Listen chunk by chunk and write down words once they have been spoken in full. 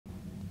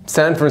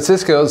San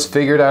Francisco's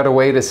figured out a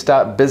way to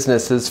stop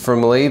businesses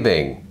from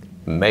leaving.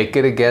 Make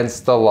it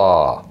against the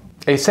law.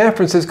 A San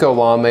Francisco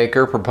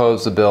lawmaker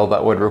proposed a bill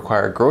that would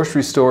require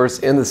grocery stores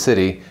in the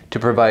city to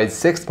provide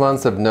 6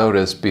 months of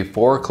notice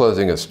before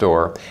closing a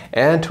store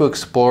and to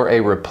explore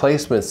a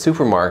replacement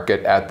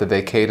supermarket at the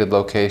vacated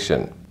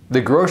location.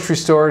 The grocery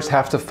stores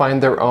have to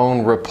find their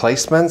own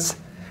replacements?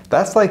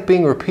 That's like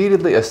being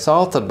repeatedly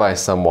assaulted by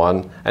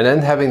someone and then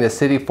having the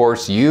city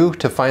force you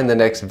to find the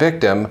next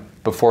victim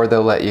before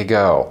they'll let you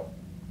go.